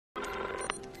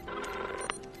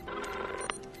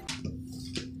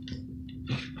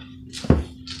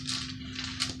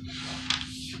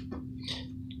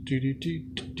The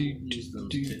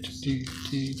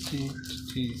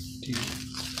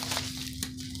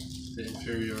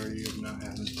inferiority of not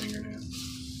having fingernails.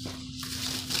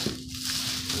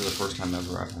 This is the first time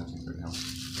ever I've had fingernails.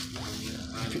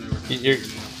 Yeah, I've never had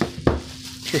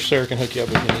fingernails. Sure, Sarah can hook you up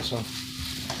if you need some.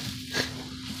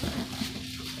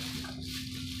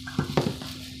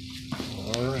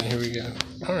 All right, here we go.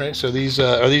 All right, so these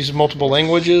are these multiple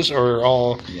languages or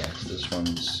all? Yes, this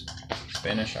one's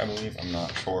Spanish, I believe. I'm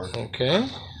not sure. Okay.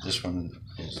 This one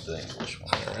is the English one.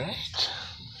 All right.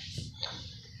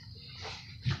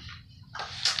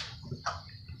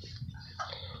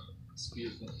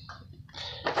 Excuse me.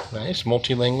 Nice,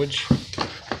 multi-language.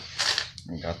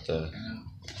 We got the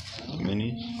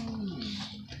minis.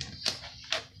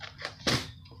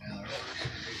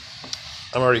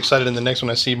 I'm already excited in the next one.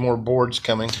 I see more boards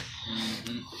coming.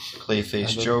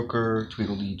 Clayface Joker,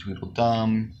 Tweedledee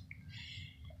Tweedledum,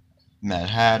 Mad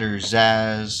Hatter,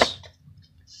 Zaz,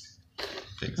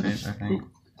 Pigface, I think.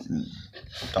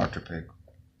 Dr. Pig,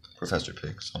 Professor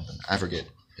Pig, something. I forget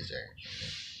his area.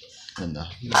 And the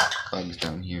bugs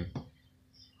down here.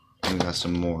 And we got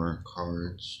some more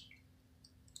cards.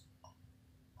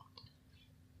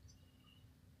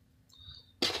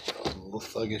 Little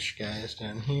thuggish guys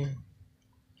down here.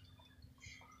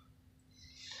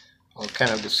 Well,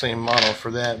 kind of the same model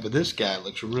for that, but this guy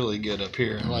looks really good up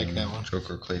here. I like that one.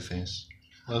 Joker Clayface.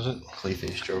 Was it?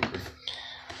 Clayface Joker.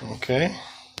 Okay.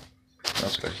 We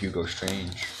also got Hugo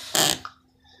Strange.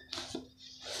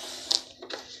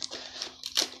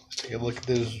 Take a look at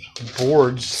those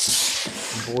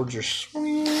boards. The boards are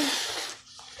swinging. I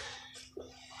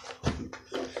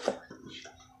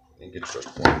think it's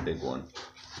just one big one.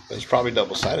 It's probably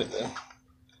double-sided though.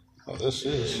 Oh, this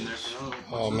is.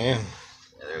 Oh man.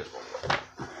 Yeah,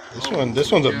 there's one.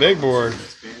 This one's a big board.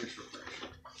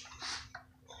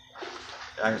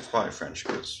 It's probably French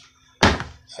goods.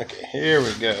 Okay, here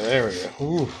we go. There we go.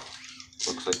 Ooh.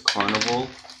 Looks like Carnival.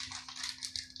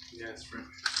 Yeah, it's French.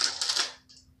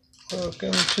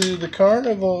 Welcome to the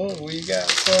carnival. We got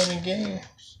fun and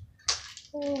games.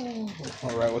 Oh.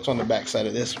 All right, what's on the back side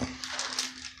of this one?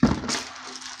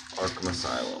 Arkham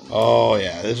Asylum. Oh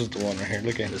yeah, this is the one right here.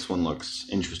 Look at this. This one looks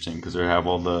interesting because they have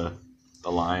all the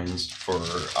lines for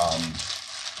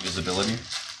visibility.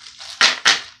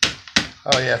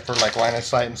 Oh yeah, for like line of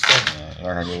sight and stuff. Yeah,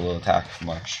 they're not going to attack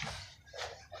much.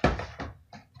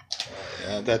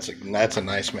 Yeah, that's a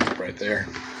nice map right there.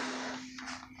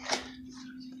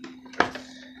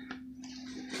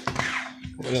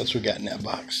 What else we got in that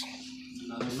box?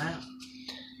 Another map.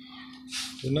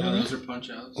 Another Those are punch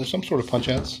outs. There's some sort of punch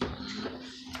outs.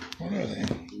 What are they?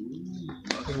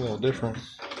 They're a little different.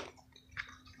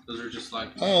 Those are just like.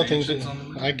 I don't think expansions on the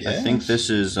map. I guess. I think this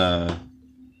is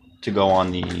to go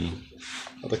on the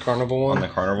carnival one. on the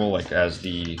carnival, like as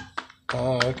the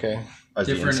okay. as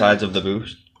the Different- insides of the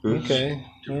booth. Okay. All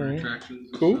Different right.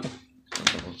 attractions and Cool.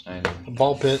 stuff. A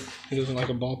ball pit. Who doesn't like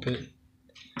a ball pit?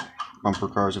 Bumper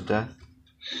cars of death,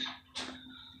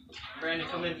 Brandon,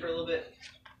 come in for a little bit.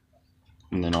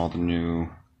 and then all the new.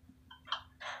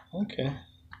 Okay.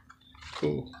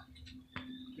 Cool.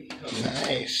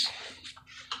 Nice.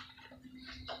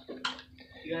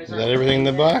 Is that everything in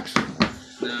the box?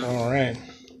 No. All right.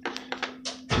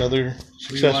 Another We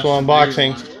successful watched the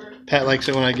unboxing. video on it. Pat likes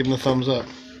it when I give him the thumbs up.